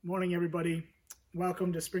Morning, everybody.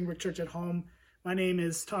 Welcome to Springbrook Church at Home. My name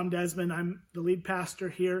is Tom Desmond. I'm the lead pastor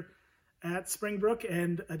here at Springbrook,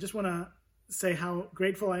 and I just want to say how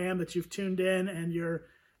grateful I am that you've tuned in and you're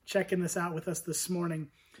checking this out with us this morning.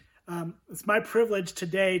 It's my privilege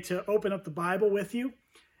today to open up the Bible with you,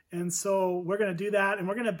 and so we're going to do that, and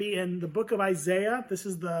we're going to be in the book of Isaiah. This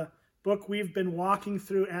is the book we've been walking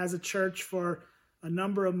through as a church for a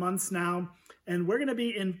number of months now. And we're going to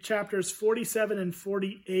be in chapters 47 and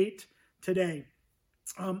 48 today.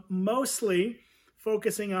 Mostly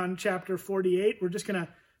focusing on chapter 48. We're just going to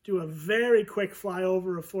do a very quick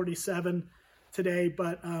flyover of 47 today,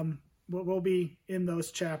 but we'll be in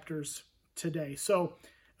those chapters today. So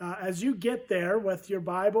as you get there with your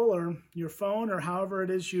Bible or your phone or however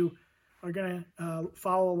it is you are going to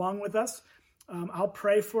follow along with us, I'll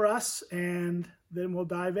pray for us and then we'll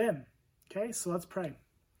dive in. Okay, so let's pray.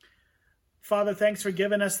 Father, thanks for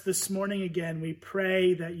giving us this morning again. We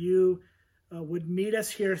pray that you would meet us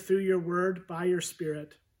here through your word by your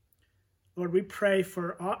Spirit. Lord, we pray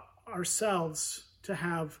for ourselves to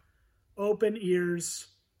have open ears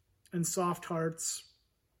and soft hearts.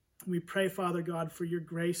 We pray, Father God, for your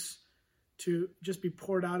grace to just be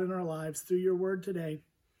poured out in our lives through your word today.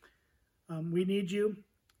 We need you.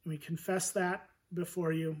 We confess that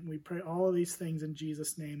before you. We pray all of these things in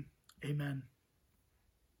Jesus' name. Amen.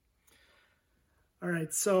 All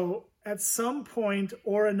right, so at some point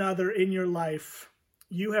or another in your life,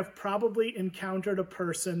 you have probably encountered a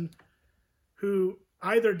person who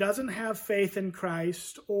either doesn't have faith in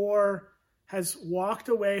Christ or has walked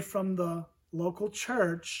away from the local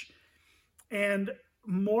church. And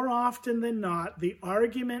more often than not, the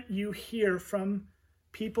argument you hear from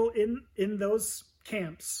people in those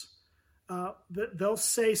camps, they'll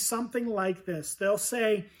say something like this. They'll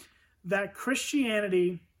say that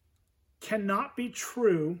Christianity cannot be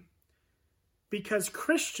true because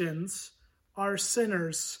Christians are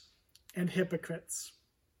sinners and hypocrites.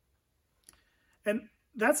 And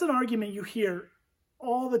that's an argument you hear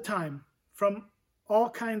all the time from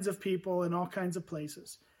all kinds of people in all kinds of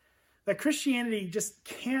places. That Christianity just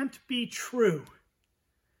can't be true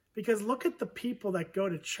because look at the people that go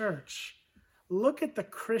to church. Look at the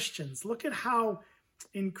Christians. Look at how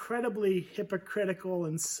incredibly hypocritical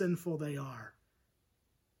and sinful they are.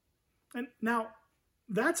 And now,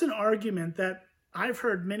 that's an argument that I've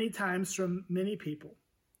heard many times from many people.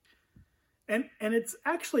 And it's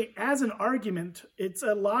actually, as an argument, it's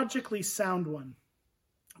a logically sound one.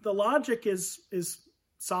 The logic is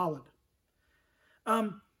solid.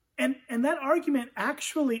 And that argument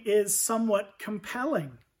actually is somewhat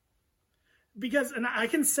compelling. Because, and I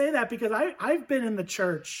can say that because I've been in the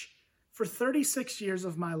church for 36 years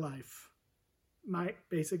of my life.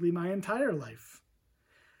 Basically my entire life.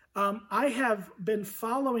 I have been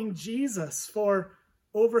following Jesus for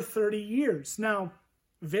over 30 years. Now,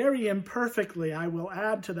 very imperfectly, I will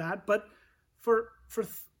add to that, but for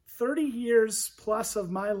 30 years plus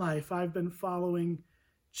of my life, I've been following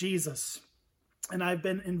Jesus, and I've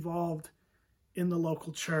been involved in the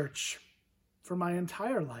local church for my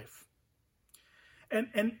entire life.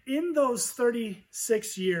 And in those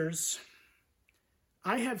 36 years,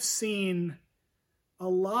 I have seen a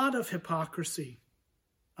lot of hypocrisy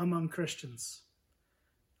among Christians.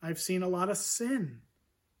 I've seen a lot of sin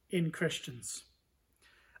in Christians.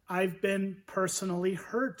 I've been personally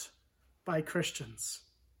hurt by Christians.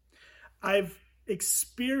 I've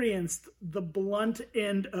experienced the blunt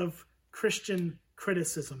end of Christian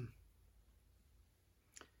criticism.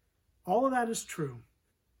 All of that is true,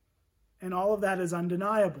 and all of that is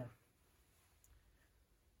undeniable.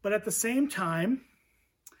 But at the same time,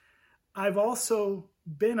 I've also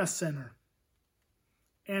been a sinner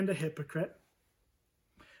and a hypocrite.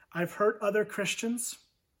 I've hurt other Christians.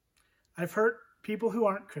 I've hurt people who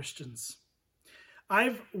aren't Christians.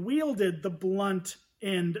 I've wielded the blunt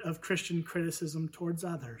end of Christian criticism towards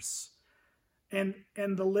others. And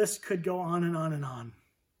the list could go on and on and on.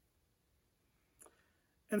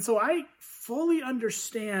 And so I fully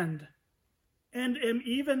understand and am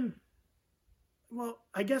even, well,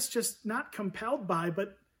 I guess just not compelled by,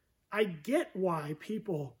 but I get why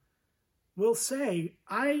people will say,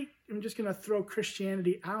 I am just going to throw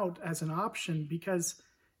Christianity out as an option because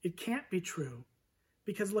it can't be true.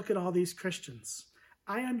 Because look at all these Christians.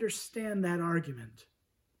 I understand that argument.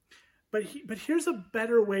 But here's a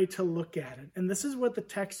better way to look at it. And this is what the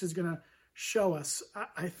text is going to show us,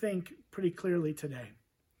 I think, pretty clearly today.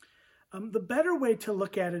 The better way to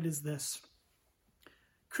look at it is this.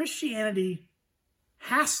 Christianity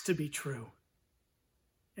has to be true.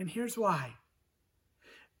 And here's why.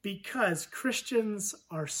 Because Christians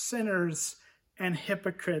are sinners and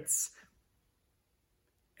hypocrites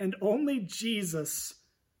and only Jesus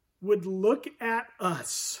would look at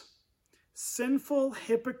us, sinful,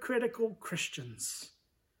 hypocritical Christians,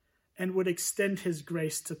 and would extend his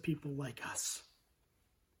grace to people like us.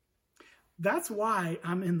 That's why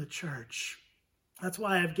I'm in the church. That's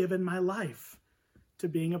why I've given my life to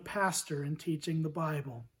being a pastor and teaching the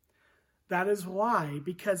Bible. That is why,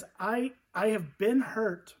 because I have been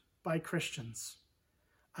hurt by Christians.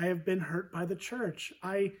 I have been hurt by the church.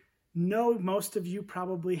 I know most of you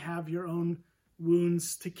probably have your own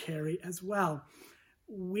wounds to carry as well.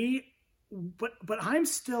 But I'm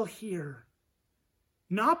still here,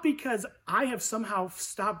 not because I have somehow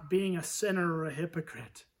stopped being a sinner or a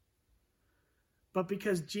hypocrite, but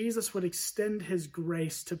because Jesus would extend his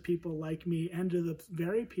grace to people like me and to the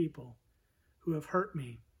very people who have hurt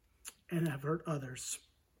me and have hurt others.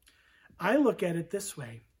 I look at it this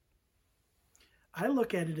way. I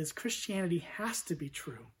look at it as Christianity has to be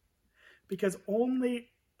true, because only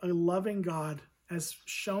a loving God, as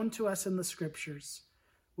shown to us in the scriptures,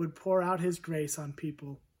 would pour out his grace on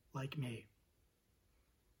people like me.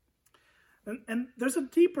 And there's a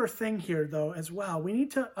deeper thing here, though, as well. We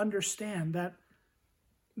need to understand that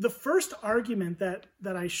the first argument that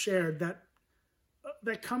I shared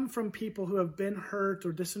that come from people who have been hurt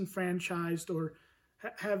or disenfranchised or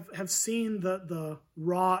have seen the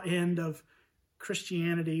raw end of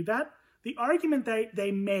Christianity, that the argument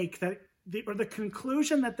they make, or the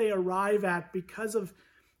conclusion that they arrive at because of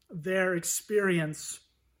their experience,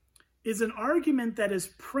 is an argument that is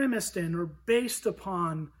premised in or based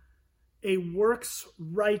upon a works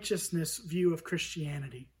righteousness view of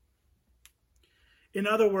Christianity. In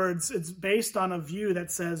other words, it's based on a view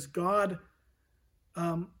that says God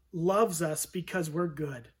loves us because we're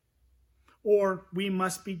good, or we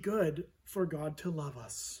must be good for God to love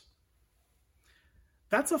us.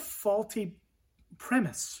 That's a faulty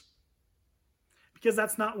premise, because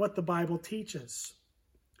that's not what the Bible teaches.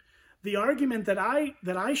 The argument that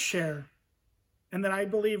I share, and that I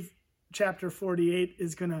believe chapter 48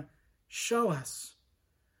 is going to show us,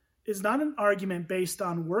 is not an argument based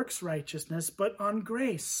on works righteousness, but on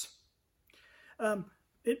grace.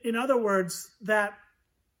 In other words, that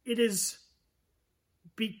it is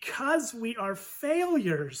because we are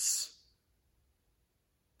failures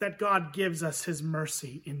that God gives us his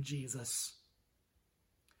mercy in Jesus.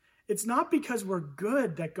 It's not because we're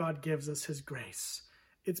good that God gives us his grace.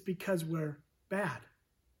 It's because we're bad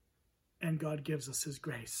and God gives us his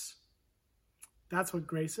grace. That's what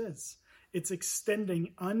grace is. It's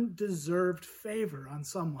extending undeserved favor on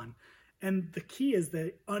someone. And the key is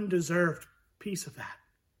the undeserved piece of that.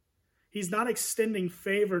 He's not extending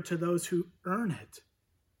favor to those who earn it,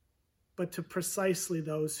 but to precisely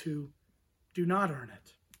those who do not earn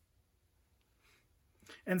it.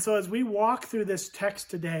 And so as we walk through this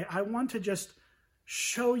text today, I want to just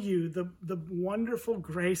show you the wonderful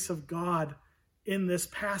grace of God in this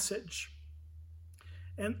passage.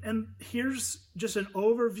 And here's just an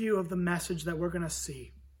overview of the message that we're going to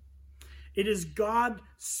see. It is God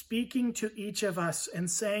speaking to each of us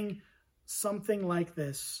and saying something like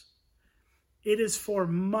this: it is for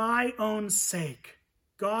my own sake,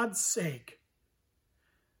 God's sake,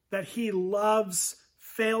 that he loves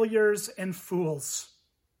failures and fools.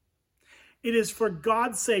 It is for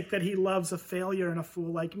God's sake that he loves a failure and a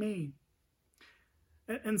fool like me.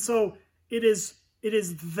 And so it is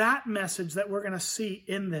that message that we're going to see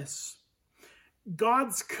in this.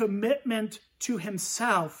 God's commitment to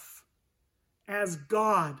himself as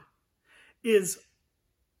God is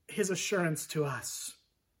his assurance to us.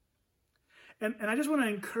 And I just want to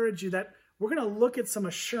encourage you that we're going to look at some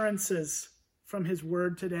assurances from his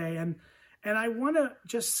word today. And I want to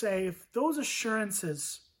just say, if those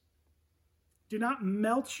assurances do not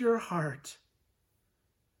melt your heart,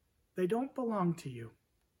 they don't belong to you.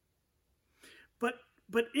 But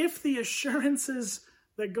if the assurances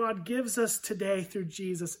that God gives us today through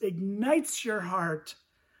Jesus ignites your heart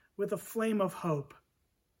with a flame of hope,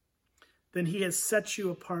 then he has set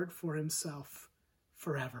you apart for himself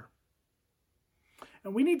forever.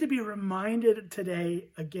 And we need to be reminded today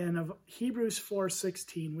again of Hebrews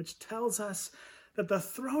 4:16, which tells us that the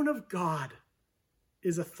throne of God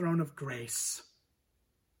is a throne of grace.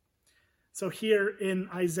 So here in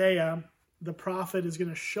Isaiah, the prophet is going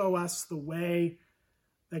to show us the way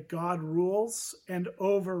that God rules and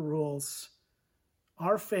overrules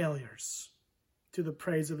our failures to the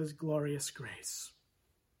praise of his glorious grace.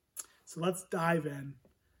 So let's dive in.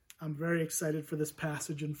 I'm very excited for this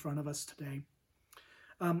passage in front of us today.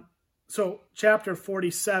 So chapter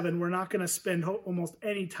 47, we're not going to spend almost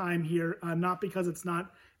any time here, not because it's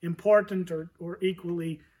not important or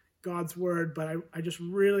equally God's word, but I just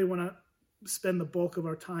really want to spend the bulk of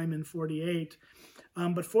our time in 48.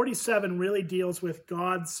 But 47 really deals with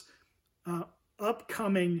God's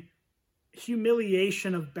upcoming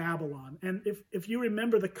humiliation of Babylon. And if you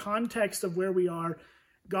remember the context of where we are,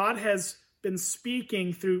 God has been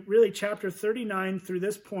speaking through really chapter 39 through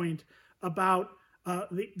this point about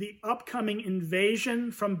the upcoming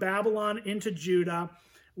invasion from Babylon into Judah,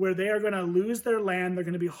 where they are going to lose their land. They're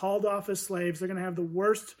going to be hauled off as slaves. They're going to have the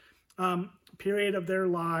worst period of their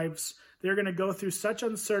lives. They're going to go through such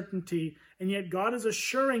uncertainty, and yet God is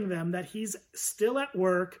assuring them that he's still at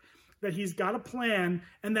work, that he's got a plan,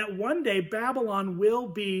 and that one day Babylon will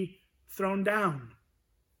be thrown down.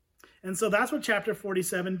 And so that's what chapter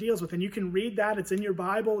 47 deals with. And you can read that. It's in your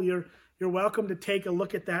Bible. You're welcome to take a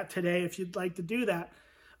look at that today if you'd like to do that.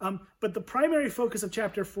 But the primary focus of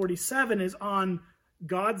chapter 47 is on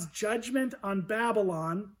God's judgment on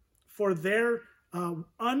Babylon for their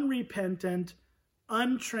unrepentant,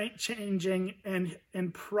 unchanging,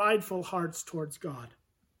 and prideful hearts towards God.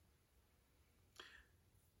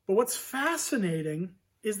 But what's fascinating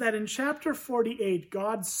is that in chapter 48,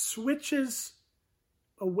 God switches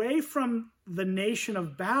away from the nation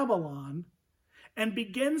of Babylon and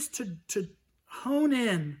begins to hone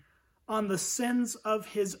in on the sins of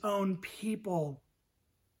his own people.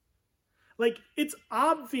 Like, it's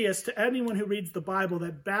obvious to anyone who reads the Bible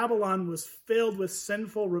that Babylon was filled with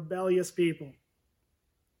sinful, rebellious people.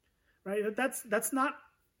 Right? That's not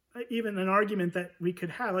even an argument that we could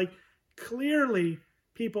have. Like, clearly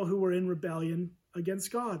people who were in rebellion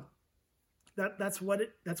against God. That's what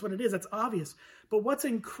it is. That's obvious. But what's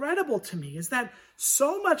incredible to me is that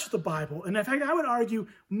so much of the Bible, and in fact, I would argue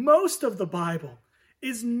most of the Bible,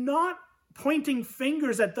 is not pointing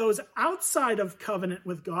fingers at those outside of covenant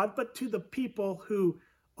with God, but to the people who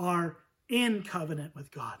are in covenant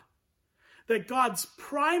with God. That God's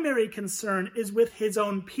primary concern is with his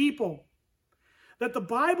own people. That the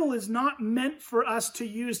Bible is not meant for us to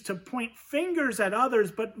use to point fingers at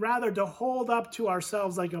others, but rather to hold up to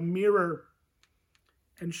ourselves like a mirror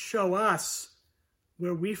and show us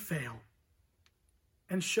where we fail,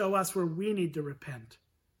 and show us where we need to repent,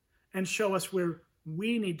 and show us where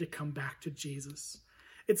we need to come back to Jesus.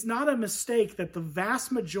 It's not a mistake that the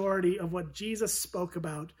vast majority of what Jesus spoke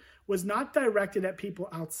about was not directed at people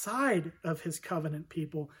outside of his covenant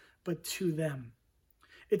people, but to them.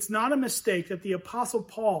 It's not a mistake that the Apostle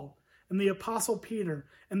Paul and the Apostle Peter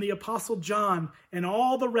and the Apostle John and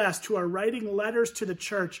all the rest who are writing letters to the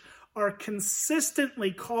church are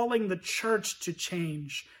consistently calling the church to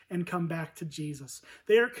change and come back to Jesus.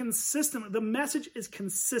 They are consistent. The message is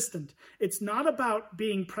consistent. It's not about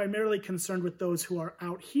being primarily concerned with those who are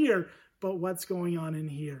out here, but what's going on in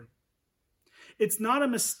here. It's not a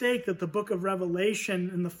mistake that the book of Revelation,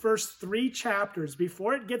 in the first 3 chapters,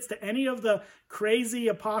 before it gets to any of the crazy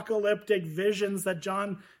apocalyptic visions that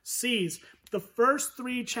John sees, the first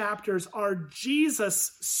 3 chapters are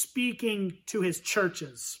Jesus speaking to his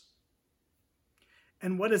churches.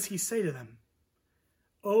 And what does he say to them?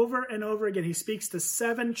 Over and over again, he speaks to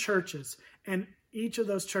 7 churches, and each of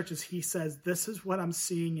those churches, he says, this is what I'm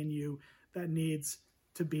seeing in you that needs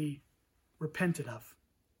to be repented of.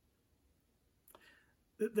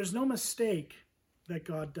 There's no mistake that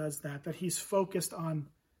God does that he's focused on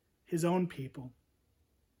his own people.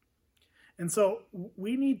 And so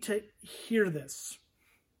we need to hear this.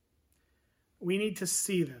 We need to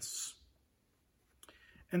see this.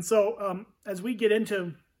 And so as we get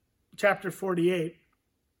into chapter 48,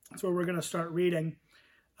 that's where we're going to start reading.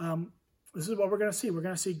 This is what we're going to see. We're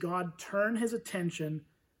going to see God turn his attention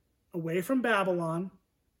away from Babylon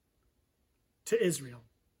to Israel,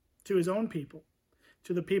 to his own people,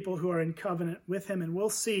 to the people who are in covenant with him. And we'll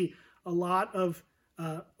see a lot of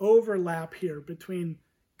overlap here between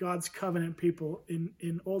God's covenant people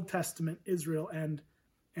in Old Testament Israel and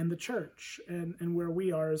the church and where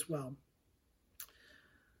we are as well.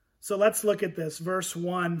 So let's look at this. Verse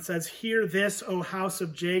 1 says, "Hear this, O house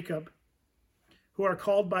of Jacob, who are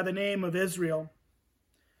called by the name of Israel,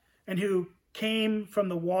 and who came from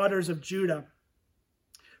the waters of Judah,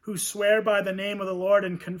 who swear by the name of the Lord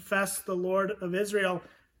and confess the Lord of Israel,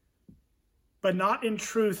 but not in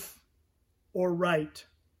truth or right.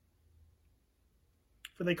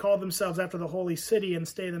 For they call themselves after the holy city and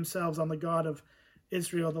stay themselves on the God of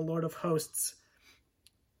Israel. The Lord of hosts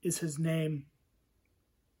is his name."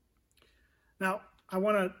 Now, I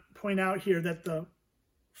want to point out here that the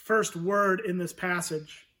first word in this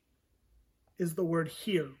passage is the word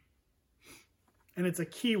 "hear." And it's a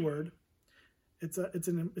key word. It's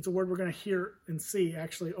a word we're going to hear and see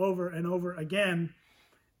actually over and over again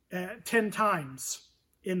 10 times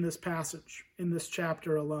in this passage, in this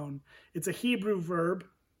chapter alone. It's a Hebrew verb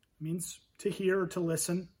It means to hear or to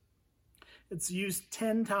listen. It's used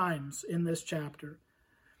 10 times in this chapter.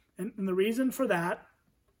 And the reason for that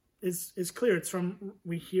is clear. It's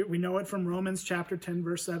we know it from Romans chapter 10,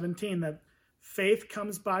 verse 17, that faith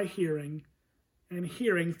comes by hearing, and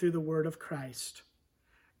hearing through the word of Christ.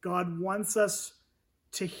 God wants us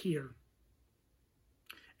to hear.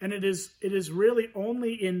 And it is really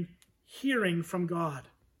only in hearing from God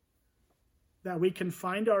that we can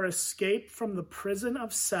find our escape from the prison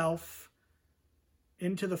of self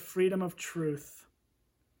into the freedom of truth.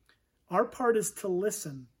 Our part is to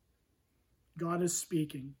listen. God is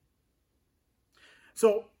speaking.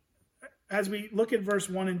 So as we look at verse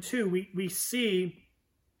 1 and 2, we see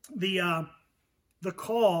the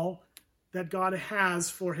call that God has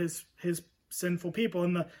for his sinful people.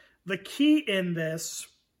 And the key in this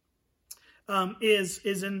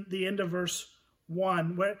is in the end of verse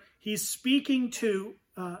 1, where he's speaking to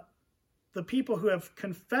the people who have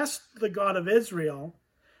confessed the God of Israel,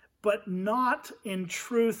 but not in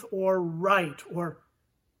truth or right or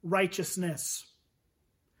righteousness.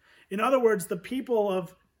 In other words, the people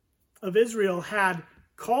of Israel had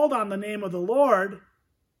called on the name of the Lord,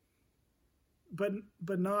 but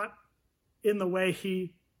not in the way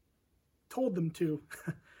he told them to.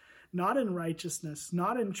 Not in righteousness,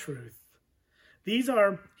 not in truth. He's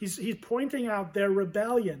pointing out their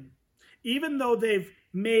rebellion. Even though they've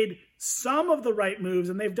made some of the right moves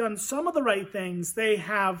and they've done some of the right things, they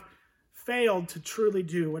have failed to truly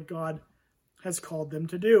do what God has called them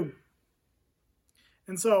to do.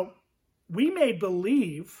 And so we may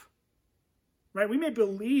believe, right? We may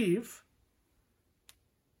believe,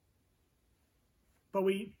 but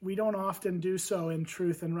we don't often do so in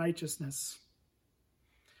truth and righteousness.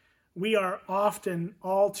 We are often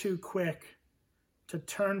all too quick to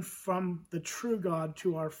turn from the true God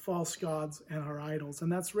to our false gods and our idols. And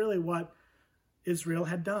that's really what Israel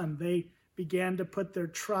had done. They began to put their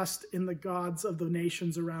trust in the gods of the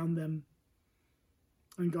nations around them.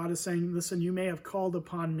 And God is saying, listen, you may have called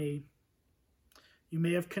upon me. You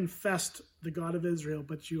may have confessed the God of Israel,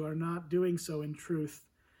 but you are not doing so in truth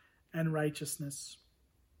and righteousness.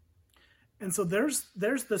 And so there's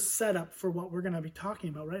the setup for what we're going to be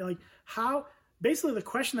talking about, right? Like basically the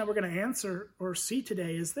question that we're going to answer or see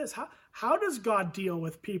today is this: how does God deal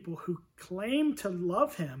with people who claim to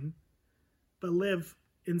love him but live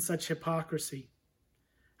in such hypocrisy?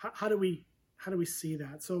 How do we see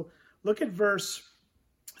that? So look at verse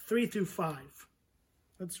 3 through 5.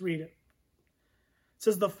 Let's read it. It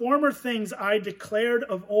says, "The former things I declared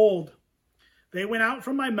of old, they went out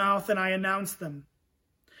from my mouth and I announced them.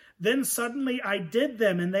 Then suddenly I did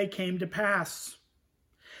them and they came to pass.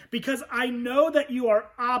 Because I know that you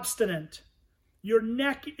are obstinate. Your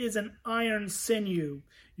neck is an iron sinew.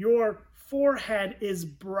 Your forehead is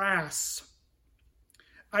brass.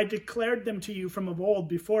 I declared them to you from of old.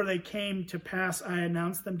 Before they came to pass, I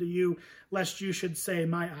announced them to you, lest you should say,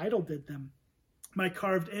 my idol did them. My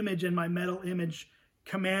carved image and my metal image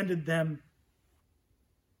commanded them."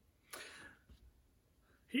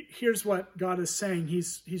 Here's what God is saying.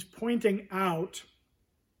 He's pointing out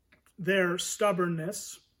their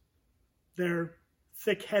stubbornness, their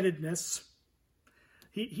thick-headedness.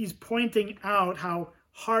 He's pointing out how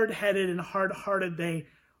hard-headed and hard-hearted they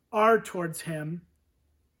are towards him,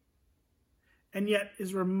 and yet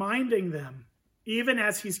is reminding them, even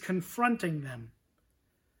as he's confronting them,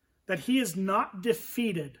 that he is not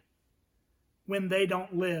defeated when they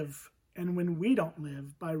don't live and when we don't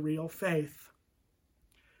live by real faith.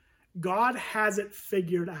 God has it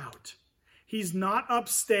figured out. He's not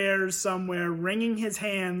upstairs somewhere wringing his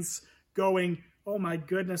hands going, oh my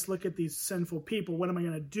goodness, look at these sinful people. What am I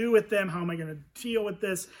going to do with them? How am I going to deal with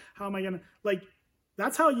this? How am I going to,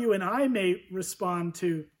 that's how you and I may respond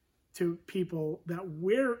to people that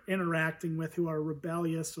we're interacting with who are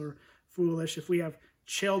rebellious or foolish. If we have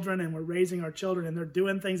children and we're raising our children and they're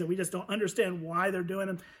doing things that we just don't understand why they're doing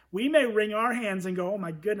them, we may wring our hands and go, oh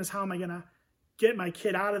my goodness, how am I going to get my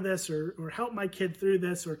kid out of this or help my kid through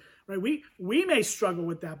this? Or right, we may struggle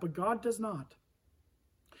with that, but God does not.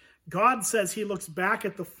 God says he looks back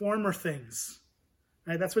at the former things.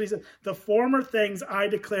 Right? That's what he said. The former things I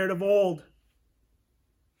declared of old.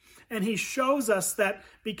 And he shows us that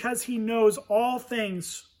because he knows all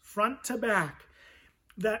things front to back,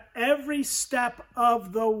 that every step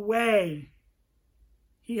of the way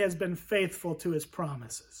he has been faithful to his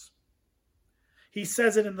promises. He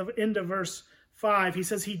says it in the end of verse 5. He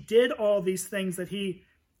says he did all these things that he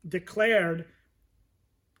declared,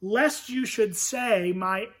 lest you should say,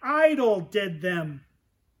 my idol did them.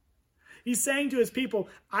 He's saying to his people,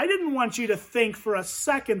 I didn't want you to think for a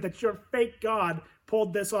second that your fake God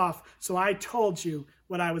pulled this off, so I told you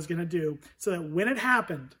what I was going to do, so that when it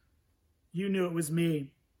happened, you knew it was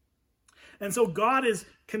me. And so God is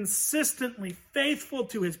consistently faithful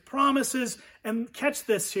to his promises. And catch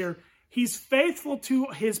this here. He's faithful to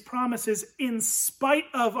his promises in spite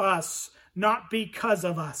of us, not because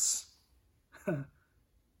of us.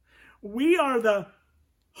 We are the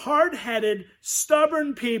hard-headed,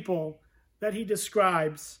 stubborn people that he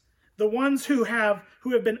describes. The ones who have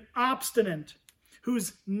been obstinate,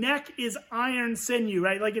 whose neck is iron sinew,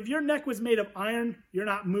 right? Like if your neck was made of iron, you're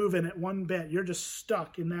not moving it one bit. You're just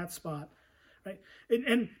stuck in that spot, right?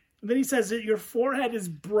 And then he says that your forehead is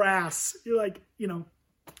brass. You're like,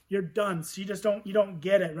 you're done. So you don't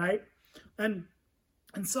get it, right? And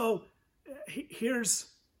so here's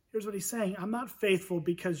what he's saying. I'm not faithful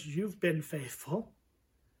because you've been faithful.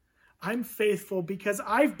 I'm faithful because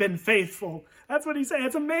I've been faithful. That's what he's saying.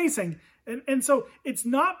 It's amazing. And so it's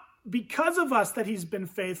not because of us that he's been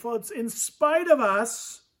faithful. It's in spite of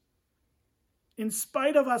us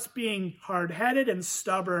being hard-headed and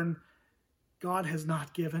stubborn, God has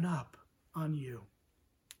not given up on you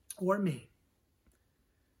or me.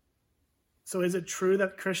 So is it true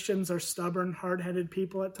that Christians are stubborn, hard-headed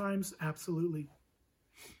people at times? Absolutely.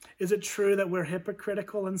 Is it true that we're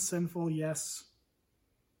hypocritical and sinful? Yes.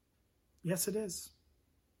 Yes, it is.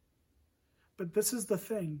 But this is the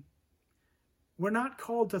thing. We're not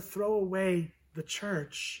called to throw away the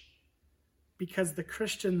church because the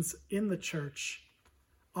Christians in the church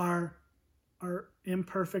are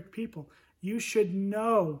imperfect people. You should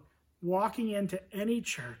know, walking into any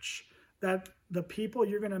church, that the people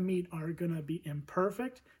you're going to meet are going to be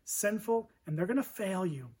imperfect, sinful, and they're going to fail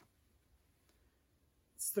you.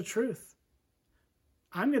 It's the truth.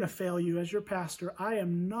 I'm going to fail you as your pastor. I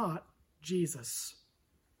am not Jesus.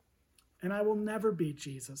 And I will never be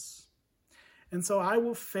Jesus. And so I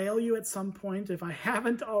will fail you at some point if I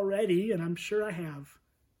haven't already, and I'm sure I have.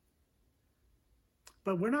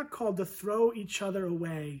 But we're not called to throw each other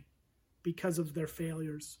away because of their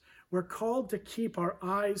failures. We're called to keep our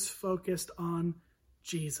eyes focused on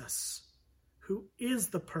Jesus, who is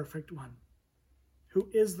the perfect one, who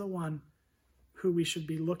is the one who we should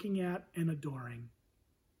be looking at and adoring.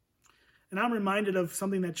 And I'm reminded of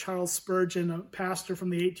something that Charles Spurgeon, a pastor from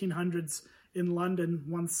the 1800s in London,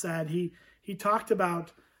 once said. He talked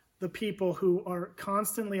about the people who are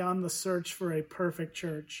constantly on the search for a perfect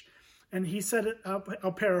church. And he said,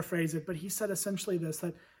 I'll paraphrase it, but he said essentially this,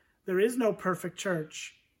 that there is no perfect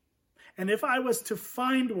church. And if I was to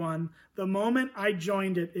find one, the moment I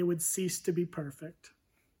joined it, it would cease to be perfect.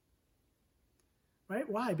 Right?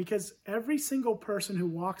 Why? Because every single person who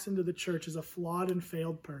walks into the church is a flawed and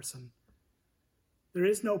failed person. There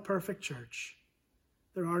is no perfect church.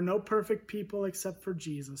 There are no perfect people except for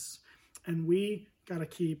Jesus. And we got to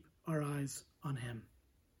keep our eyes on him.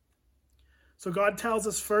 So God tells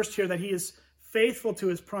us first here that he is faithful to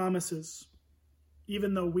his promises,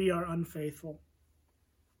 even though we are unfaithful.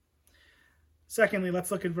 Secondly,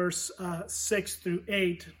 let's look at verse 6 through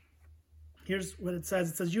 8. Here's what it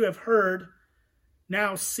says. It says, "You have heard,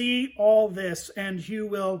 now see all this, and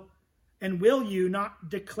will you not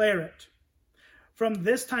declare it? From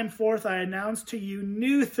this time forth I announce to you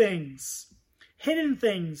new things, hidden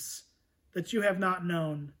things that you have not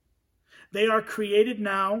known. They are created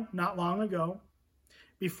now, not long ago.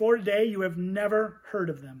 Before today you have never heard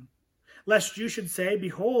of them, lest you should say,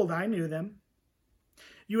 behold, I knew them.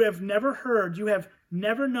 You have never heard, you have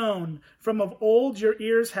never known. From of old your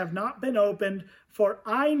ears have not been opened, for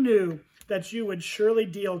I knew that you would surely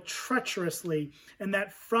deal treacherously, and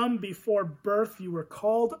that from before birth you were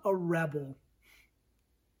called a rebel."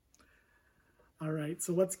 All right,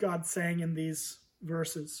 so what's God saying in these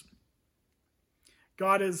verses?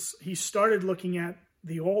 He started looking at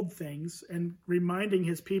the old things and reminding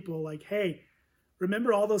his people, like, hey,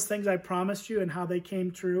 remember all those things I promised you and how they came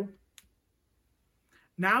true?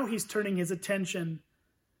 Now he's turning his attention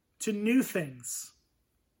to new things,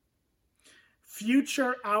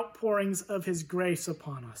 future outpourings of his grace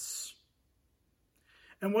upon us.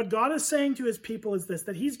 And what God is saying to his people is this,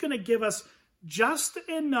 that he's going to give us just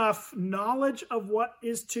enough knowledge of what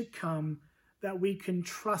is to come that we can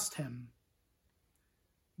trust him,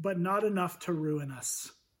 but not enough to ruin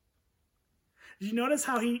us. Did you notice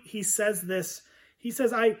how he says this? He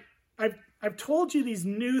says, I've told you these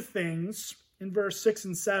new things in verse 6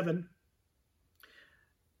 and 7,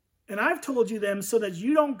 and I've told you them so that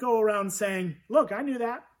you don't go around saying, look, I knew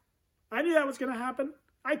that. I knew that was going to happen.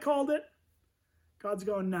 I called it. God's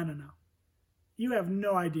going, no. You have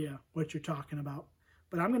no idea what you're talking about,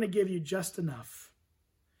 but I'm going to give you just enough.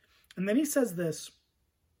 And then he says this,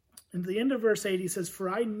 and at the end of verse 8, he says, "For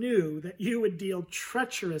I knew that you would deal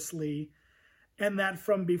treacherously, and that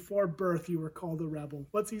from before birth you were called a rebel.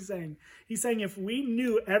 What's he saying? He's saying if we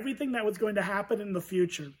knew everything that was going to happen in the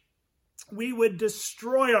future, we would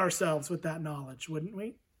destroy ourselves with that knowledge, wouldn't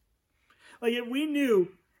we? Like if we knew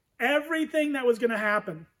everything that was going to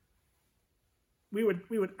happen, we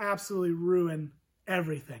would absolutely ruin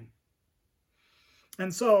everything.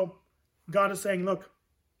 And so God is saying, look,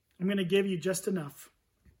 I'm going to give you just enough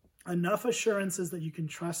assurances that you can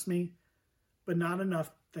trust me, but not enough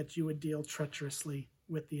that you would deal treacherously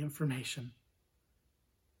with the information.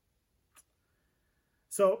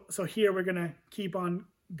 So here we're going to keep on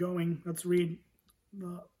going. Let's read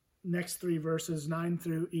the next 3 verses, 9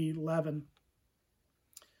 through 11.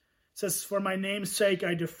 It says, for my name's sake,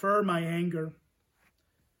 I defer my anger.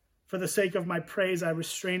 For the sake of my praise, I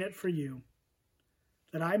restrain it for you,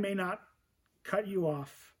 that I may not cut you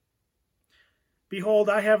off. Behold,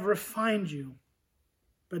 I have refined you,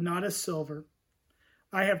 but not as silver.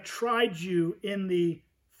 I have tried you in the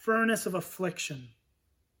furnace of affliction.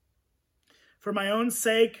 For my own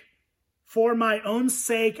sake,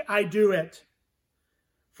 I do it.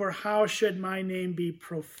 For how should my name be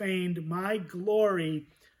profaned? My glory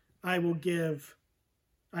I will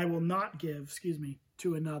not give,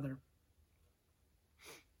 to another.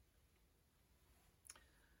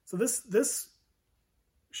 So this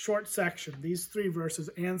short section, these 3 verses,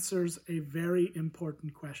 answers a very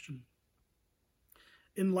important question.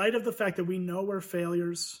 In light of the fact that we know we're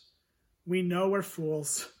failures, we know we're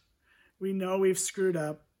fools, we know we've screwed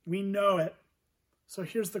up, we know it. So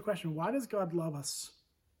here's the question: why does God love us?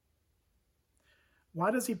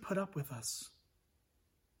 Why does he put up with us?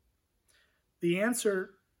 The answer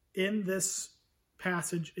in this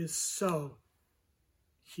passage is so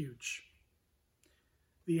huge.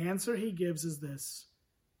 The answer he gives is this: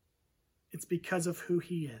 it's because of who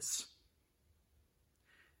he is.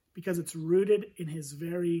 Because it's rooted in his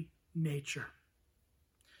very nature.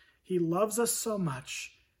 He loves us so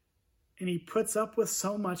much, and he puts up with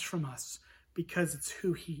so much from us because it's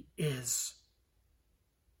who he is.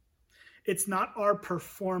 It's not our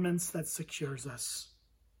performance that secures us.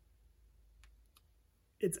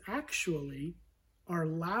 It's actually our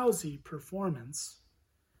lousy performance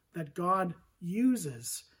that God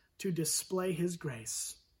uses to display his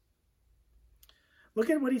grace. Look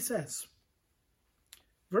at what he says.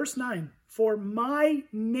 Verse 9, for my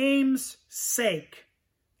name's sake,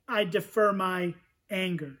 I defer my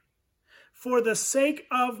anger. For the sake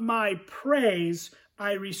of my praise,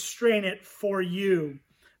 I restrain it for you,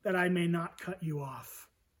 that I may not cut you off.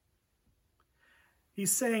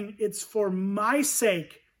 He's saying it's for my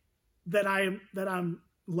sake that I'm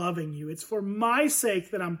loving you. It's for my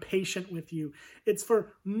sake that I'm patient with you. It's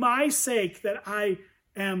for my sake that I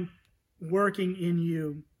am working in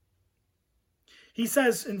you. He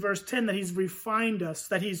says in verse 10 that he's refined us,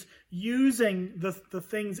 that he's using the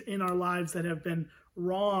things in our lives that have been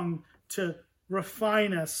wrong to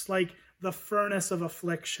refine us, like the furnace of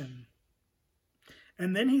affliction.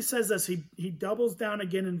 And then he says this, he doubles down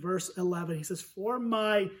again in verse 11. He says, for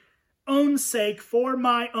my own sake,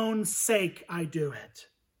 I do it.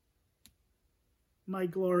 My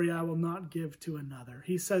glory I will not give to another.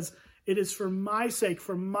 He says, it is for my sake,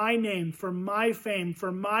 for my name, for my fame,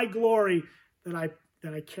 for my glory that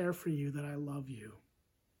I care for you, that I love you.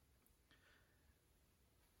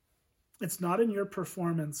 It's not in your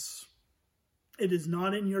performance. It is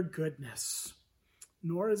not in your goodness,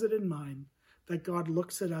 nor is it in mine, that God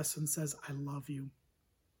looks at us and says, I love you.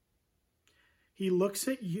 He looks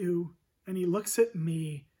at you and he looks at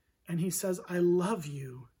me and he says, I love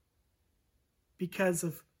you because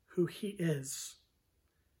of who he is,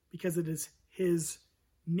 because it is his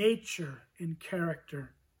nature and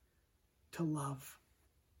character to love.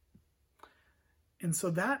 And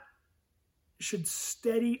so that should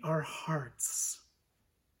steady our hearts.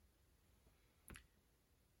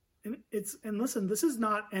 And listen, this is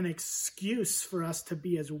not an excuse for us to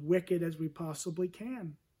be as wicked as we possibly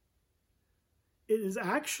can. It is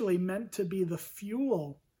actually meant to be the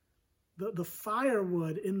fuel, the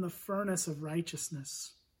firewood in the furnace of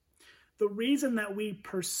righteousness. The reason that we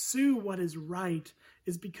pursue what is right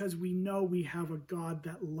is because we know we have a God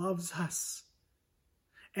that loves us.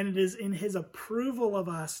 And it is in his approval of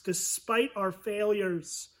us, despite our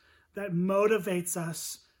failures, that motivates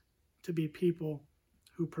us to be people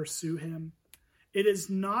who pursue him. It is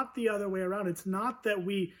not the other way around. It's not that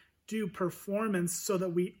we do performance so that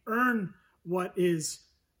we earn what is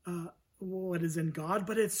in God,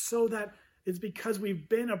 but it's so that it's because we've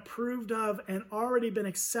been approved of and already been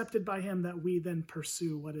accepted by him that we then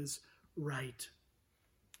pursue what is right.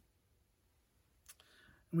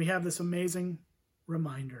 And we have this amazing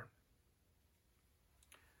reminder.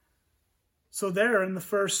 So there in the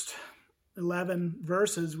first 11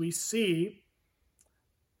 verses, we see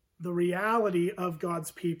the reality of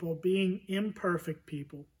God's people being imperfect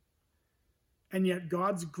people, and yet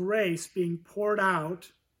God's grace being poured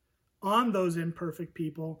out on those imperfect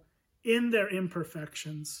people in their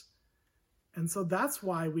imperfections. And so that's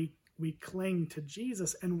why we cling to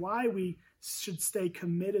Jesus and why we should stay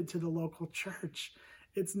committed to the local church.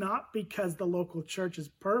 It's not because the local church is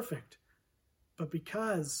perfect, but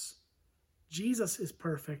because Jesus is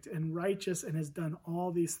perfect and righteous and has done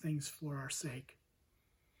all these things for our sake.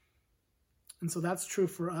 And so that's true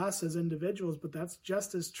for us as individuals, but that's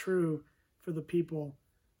just as true for the people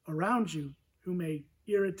around you who may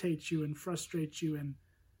irritate you and frustrate you and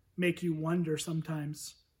make you wonder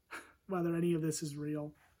sometimes whether any of this is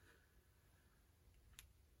real.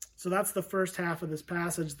 So that's the first half of this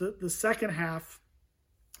passage. The second half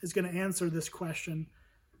is going to answer this question.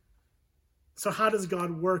 So how does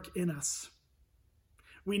God work in us?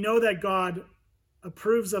 We know that God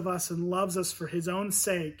approves of us and loves us for his own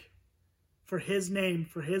sake, for his name,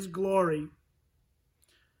 for his glory.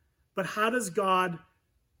 But how does God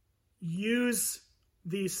use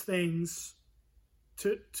these things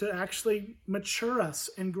to actually mature us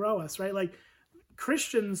and grow us, right? Like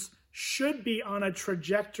Christians should be on a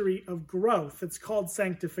trajectory of growth. It's called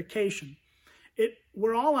sanctification.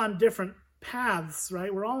 We're all on different paths,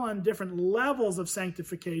 right? We're all on different levels of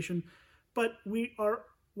sanctification, but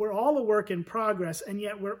we're all a work in progress, and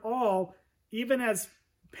yet we're all, even as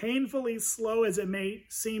painfully slow as it may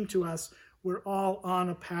seem to us, we're all on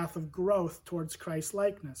a path of growth towards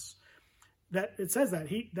Christ-likeness. That it says that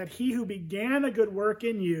he who began a good work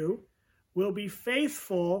in you will be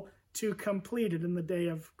faithful to complete it in the day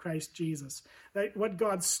of Christ Jesus. That what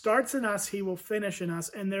God starts in us, he will finish in us,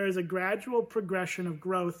 and there is a gradual progression of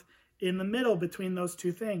growth in the middle between those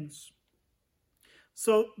two things.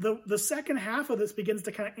 So the second half of this begins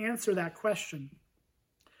to kind of answer that question.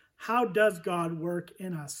 How does God work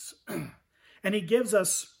in us? And he gives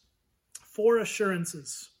us 4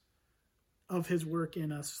 assurances of his work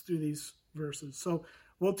in us through these verses. So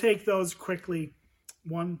we'll take those quickly,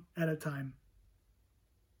 one at a time.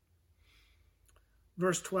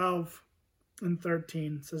 Verse 12 and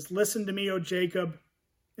 13 says, "Listen to me, O Jacob,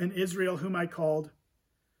 and Israel, whom I called.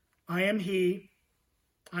 I am he.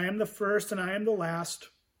 I am the first and I am the last.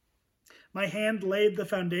 My hand laid the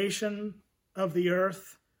foundation of the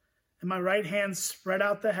earth, and my right hand spread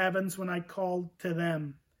out the heavens when I called to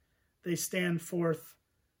them. They stand forth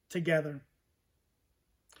together."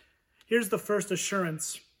 Here's the first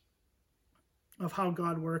assurance of how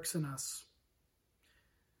God works in us.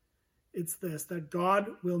 It's this, that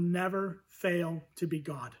God will never fail to be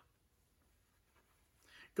God.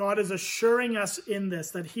 God is assuring us in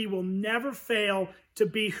this, that he will never fail to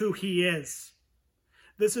be who he is.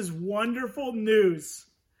 This is wonderful news,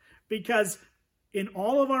 because in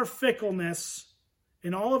all of our fickleness,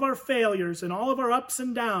 in all of our failures, in all of our ups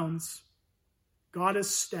and downs, God is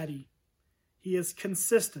steady. He is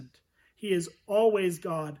consistent. He is always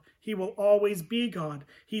God. He will always be God.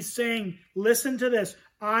 He's saying, listen to this.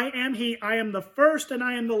 I am he. I am the first and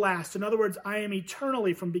I am the last. In other words, I am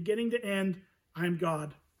eternally from beginning to end. I am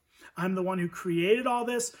God. I'm the one who created all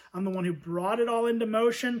this. I'm the one who brought it all into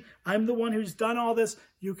motion. I'm the one who's done all this.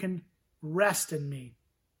 You can rest in me.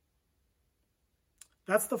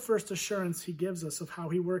 That's the first assurance he gives us of how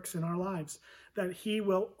he works in our lives, that he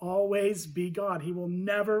will always be God. He will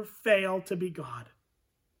never fail to be God.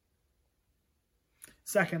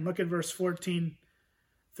 Second, look at verse 14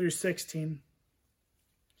 through 16.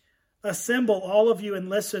 "Assemble, all of you, and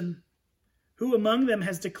listen. Who among them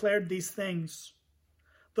has declared these things?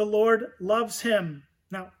 The Lord loves him."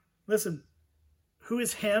 Now, listen. Who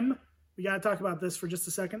is him? We got to talk about this for just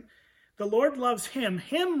a second. The Lord loves him.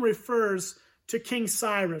 Him refers to King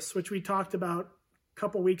Cyrus, which we talked about a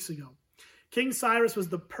couple weeks ago. King Cyrus was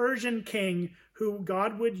the Persian king who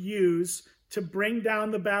God would use to bring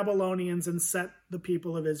down the Babylonians and set the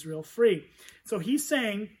people of Israel free. So he's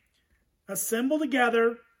saying, assemble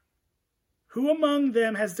together. Who among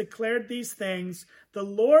them has declared these things? The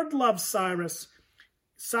Lord loves Cyrus.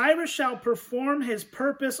 Cyrus shall perform his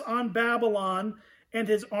purpose on Babylon, and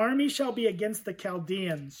his army shall be against the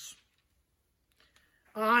Chaldeans.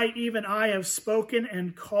 I, even I, have spoken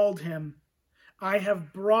and called him. I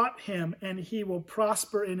have brought him, and he will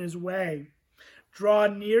prosper in his way. Draw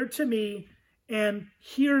near to me and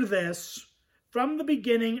hear this. From the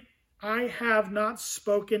beginning, I have not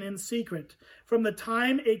spoken in secret. From the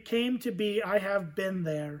time it came to be, I have been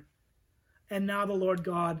there. And now the Lord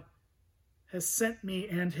God has sent me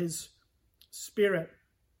and his Spirit.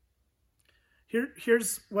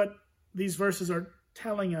 Here's what these verses are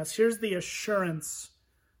telling us, here's the assurance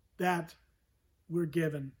that we're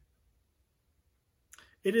given.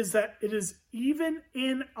 It is that it is even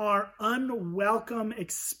in our unwelcome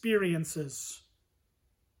experiences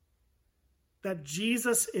that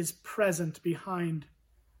Jesus is present behind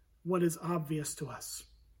what is obvious to us.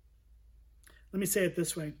 Let me say it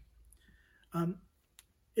this way.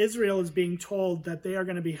 Israel is being told that they are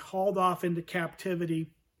going to be hauled off into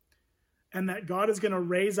captivity and that God is going to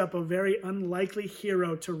raise up a very unlikely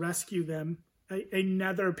hero to rescue them,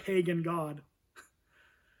 another pagan god.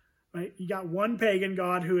 Right? You got one pagan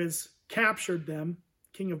god who has captured them,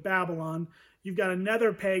 king of Babylon. You've got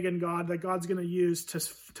another pagan god that God's going to use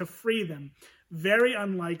to free them. Very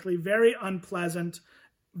unlikely, very unpleasant,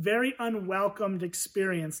 very unwelcomed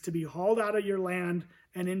experience to be hauled out of your land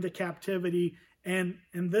and into captivity. And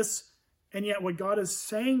yet what God is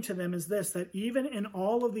saying to them is this, that even in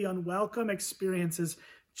all of the unwelcome experiences,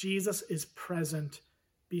 Jesus is present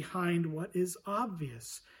behind what is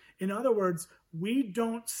obvious. In other words, we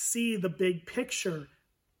don't see the big picture.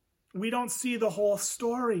 We don't see the whole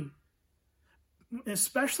story.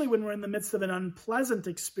 Especially when we're in the midst of an unpleasant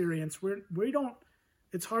experience,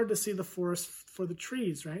 it's hard to see the forest for the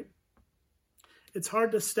trees, right? It's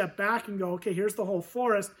hard to step back and go, okay, here's the whole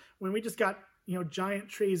forest when we just got, giant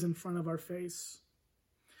trees in front of our face.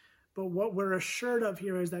 But what we're assured of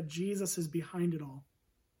here is that Jesus is behind it all.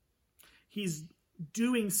 He's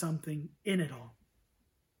doing something in it all.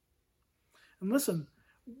 And listen,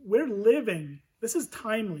 this is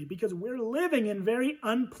timely because we're living in very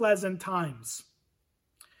unpleasant times.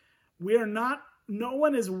 No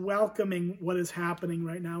one is welcoming what is happening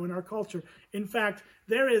right now in our culture. In fact,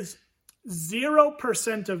 there is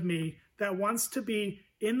 0% of me that wants to be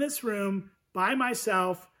in this room by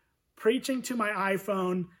myself, preaching to my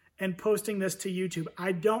iPhone and posting this to YouTube.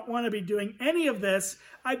 I don't want to be doing any of this.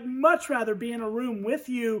 I'd much rather be in a room with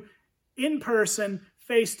you in person,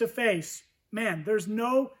 face to face. Man, there's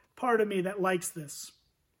no part of me that likes this.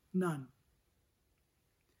 None.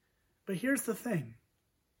 But here's the thing.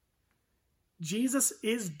 Jesus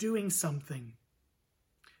is doing something.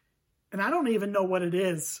 And I don't even know what it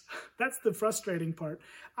is. That's the frustrating part.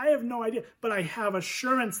 I have no idea, but I have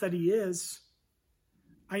assurance that he is.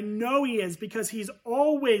 I know he is because he's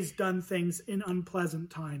always done things in unpleasant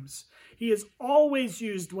times. He has always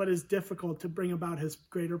used what is difficult to bring about his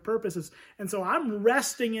greater purposes. And so I'm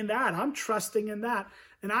resting in that. I'm trusting in that.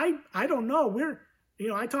 And I don't know.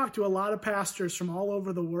 I talk to a lot of pastors from all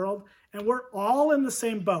over the world, and we're all in the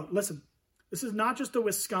same boat. Listen, this is not just a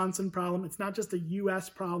Wisconsin problem. It's not just a U.S.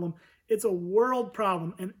 problem. It's a world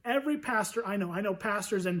problem. And every pastor I know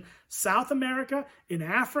pastors in South America, in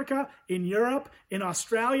Africa, in Europe, in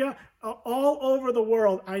Australia, all over the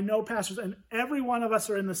world. I know pastors, and every one of us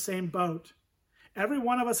are in the same boat. Every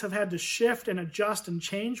one of us have had to shift and adjust and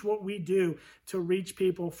change what we do to reach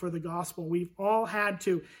people for the gospel. We've all had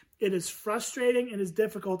to. It is frustrating, it is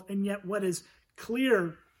difficult, and yet what is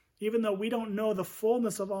clear, even though we don't know the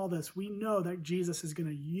fullness of all this, we know that Jesus is going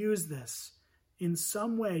to use this in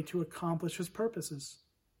some way to accomplish his purposes.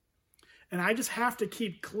 And I just have to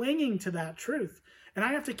keep clinging to that truth. And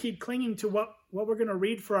I have to keep clinging to what we're going to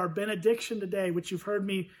read for our benediction today, which you've heard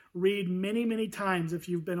me read many, many times if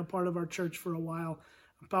you've been a part of our church for a while.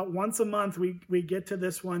 About once a month, we get to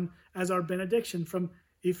this one as our benediction from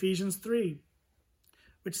Ephesians 3,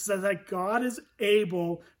 which says that God is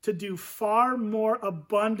able to do far more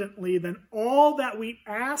abundantly than all that we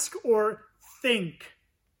ask or think.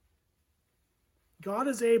 God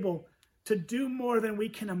is able to do more than we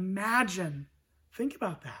can imagine. Think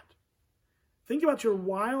about that. Think about your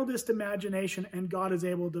wildest imagination, and God is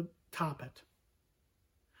able to top it.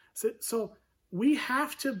 So we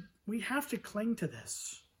have to cling to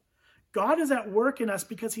this. God is at work in us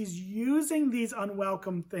because he's using these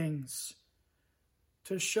unwelcome things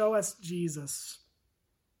to show us Jesus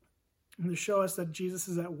and to show us that Jesus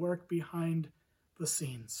is at work behind the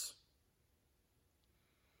scenes.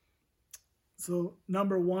 So,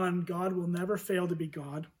 number one, God will never fail to be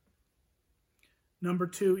God. Number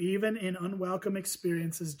two, even in unwelcome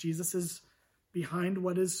experiences, Jesus is behind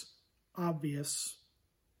what is obvious.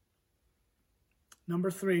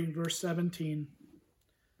 Number three, verse 17.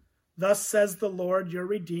 Thus says the Lord, your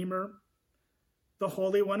Redeemer, the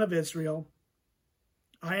Holy One of Israel,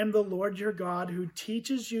 I am the Lord your God who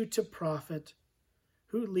teaches you to profit,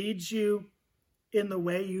 who leads you in the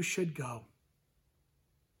way you should go.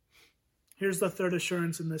 Here's the third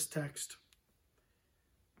assurance in this text.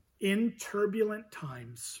 In turbulent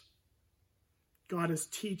times, God is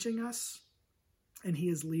teaching us and he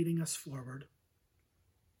is leading us forward.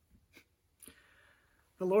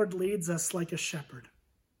 The Lord leads us like a shepherd.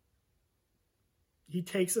 He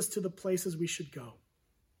takes us to the places we should go.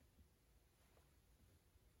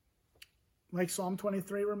 Like Psalm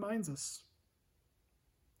 23 reminds us,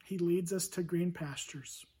 he leads us to green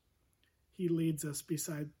pastures. He leads us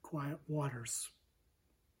beside quiet waters.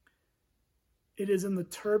 It is in the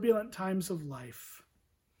turbulent times of life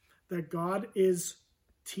that God is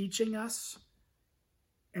teaching us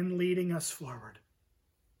and leading us forward.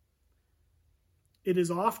 It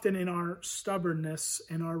is often in our stubbornness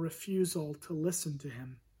and our refusal to listen to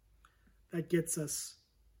him that gets us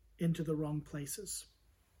into the wrong places.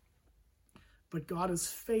 But God is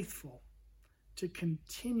faithful to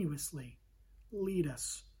continuously lead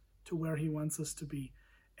us to where he wants us to be.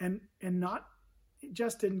 And not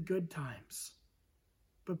just in good times,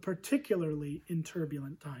 but particularly in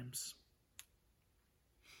turbulent times.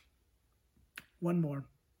 One more,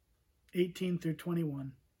 18 through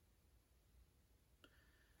 21.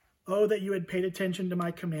 Oh, that you had paid attention to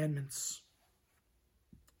my commandments.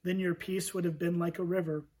 Then your peace would have been like a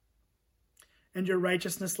river, and your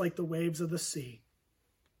righteousness like the waves of the sea.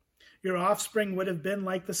 Your offspring would have been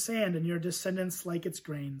like the sand, and your descendants like its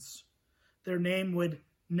grains. Their name would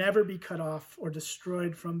never be cut off or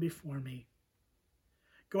destroyed from before me.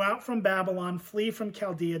 Go out from Babylon, flee from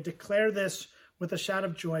Chaldea, declare this with a shout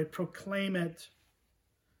of joy, proclaim it.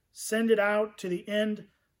 Send it out to the end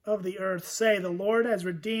of the earth. Say, the Lord has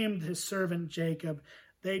redeemed his servant Jacob.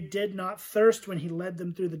 They did not thirst when he led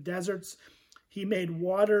them through the deserts. He made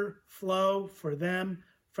water flow for them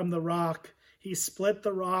from the rock. He split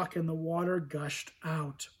the rock and the water gushed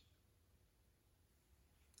out.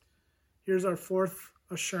 Here's our fourth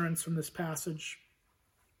assurance from this passage.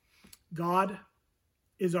 God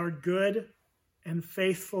is our good and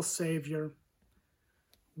faithful Savior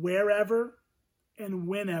wherever and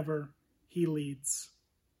whenever he leads.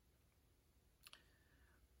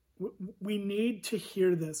 We need to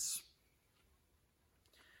hear this.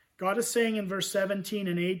 God is saying in verse 17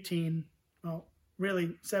 and 18, well,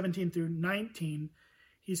 really 17 through 19,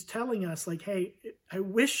 he's telling us like, hey, I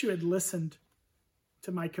wish you had listened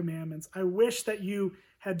to my commandments. I wish that you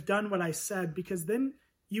had done what I said, because then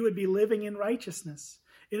you would be living in righteousness.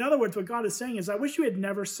 In other words, what God is saying is, I wish you had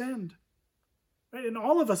never sinned. Right? And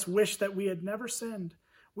all of us wish that we had never sinned.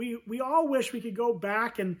 We all wish we could go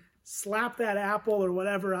back and slap that apple or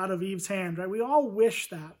whatever out of Eve's hand, right? We all wish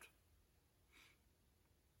that.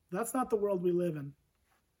 That's not the world we live in.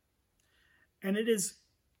 And it is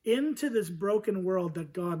into this broken world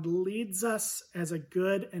that God leads us as a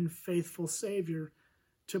good and faithful Savior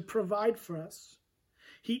to provide for us.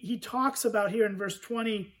 He talks about here in verse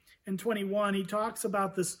 20 and 21, he talks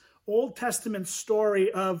about this Old Testament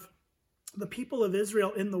story of the people of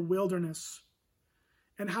Israel in the wilderness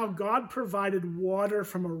and how God provided water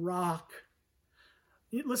from a rock.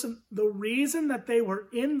 Listen, the reason that they were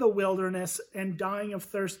in the wilderness and dying of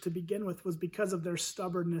thirst to begin with was because of their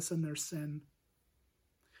stubbornness and their sin.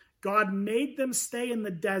 God made them stay in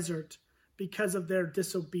the desert because of their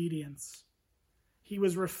disobedience. He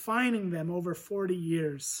was refining them over 40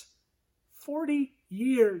 years. 40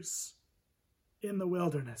 years in the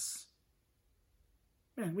wilderness.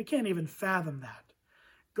 Man, we can't even fathom that.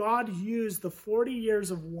 God used the 40 years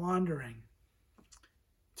of wandering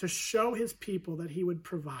to show his people that he would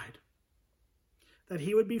provide, that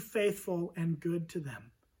he would be faithful and good to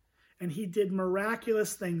them. And he did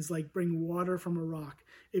miraculous things like bring water from a rock.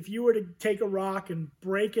 If you were to take a rock and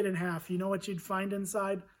break it in half, you know what you'd find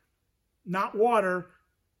inside? Not water,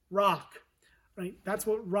 rock, right? That's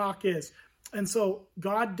what rock is. And so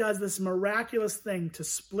God does this miraculous thing to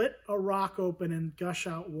split a rock open and gush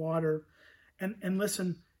out water. And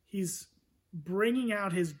listen, he's bringing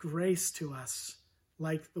out his grace to us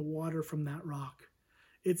like the water from that rock.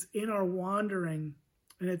 It's in our wandering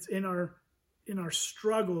and it's in our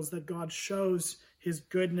struggles that God shows his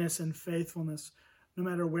goodness and faithfulness no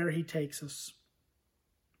matter where he takes us.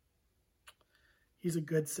 He's a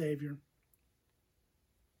good Savior.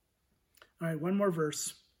 All right, one more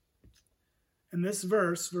verse. And this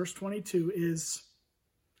verse, verse 22,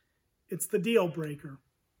 it's the deal breaker.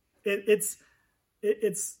 It's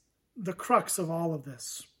the crux of all of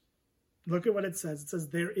this. Look at what it says. It says,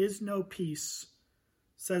 there is no peace,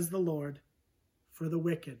 says the Lord, for the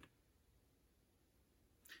wicked.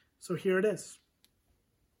 So here it is.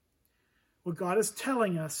 What God is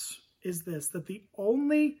telling us is this, that the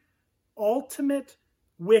only ultimate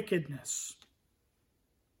wickedness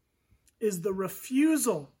is the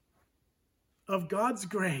refusal of God's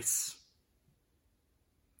grace.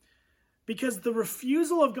 Because the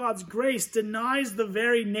refusal of God's grace denies the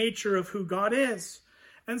very nature of who God is.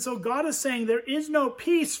 And so God is saying there is no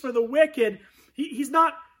peace for the wicked. He's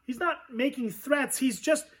not making threats. He's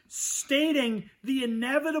just stating the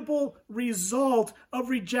inevitable result of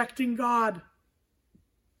rejecting God.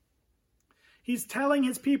 He's telling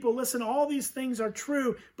his people, listen, all these things are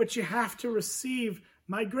true, but you have to receive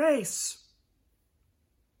my grace.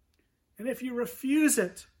 And if you refuse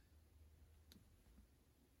it,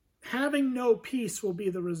 having no peace will be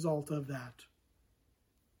the result of that.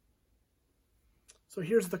 So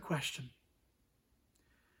here's the question.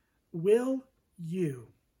 Will you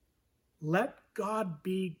let God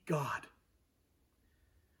be God?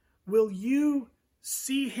 Will you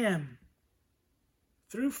see him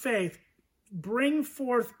through faith bring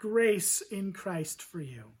forth grace in Christ for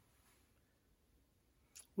you?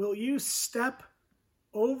 Will you step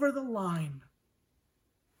over the line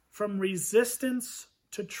from resistance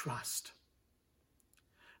to trust,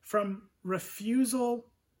 from refusal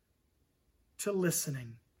to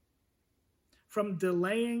listening, from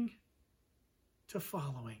delaying to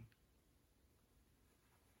following?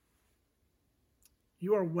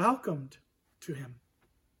 You are welcomed to him.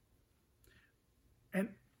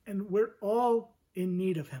 And we're all in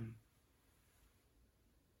need of him.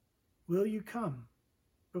 Will you come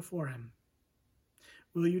before him?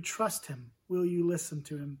 Will you trust him? Will you listen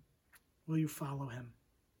to him? Will you follow him?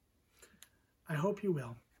 I hope you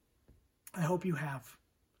will. I hope you have.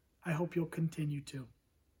 I hope you'll continue to.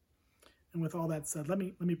 And with all that said, let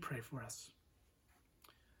me pray for us.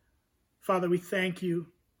 Father, we thank you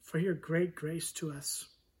for your great grace to us.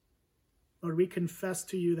 Lord, we confess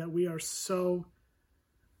to you that we are so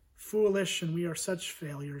foolish and we are such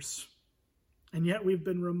failures. And yet we've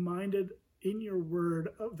been reminded in your word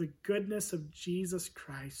of the goodness of Jesus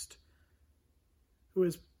Christ, who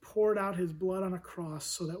has poured out his blood on a cross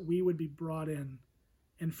so that we would be brought in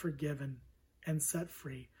and forgiven and set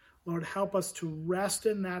free. Lord, help us to rest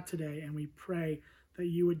in that today, and we pray that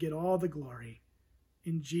you would get all the glory.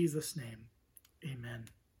 In Jesus' name, amen.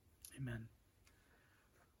 Amen.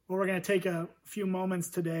 Well, we're going to take a few moments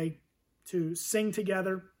today to sing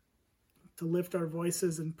together, to lift our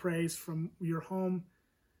voices in praise from your home.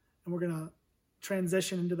 And we're going to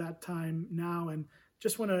transition into that time now. And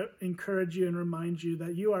just want to encourage you and remind you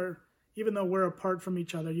that you are, even though we're apart from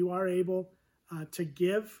each other, you are able to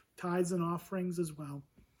give tithes and offerings as well.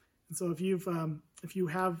 And so if you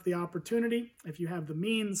have the opportunity, if you have the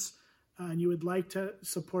means, and you would like to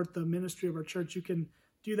support the ministry of our church, you can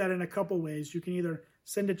do that in a couple ways. You can either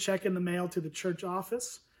send a check in the mail to the church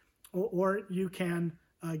office, or you can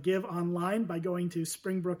give online by going to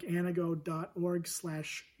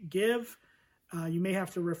springbrookantigo.org/give. You may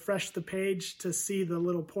have to refresh the page to see the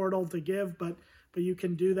little portal to give, but you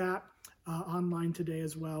can do that online today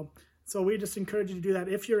as well. So we just encourage you to do that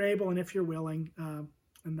if you're able and if you're willing. And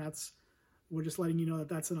we're just letting you know that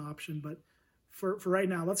that's an option. But for right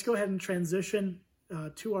now, let's go ahead and transition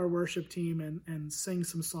to our worship team and sing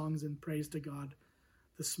some songs in praise to God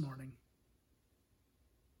this morning.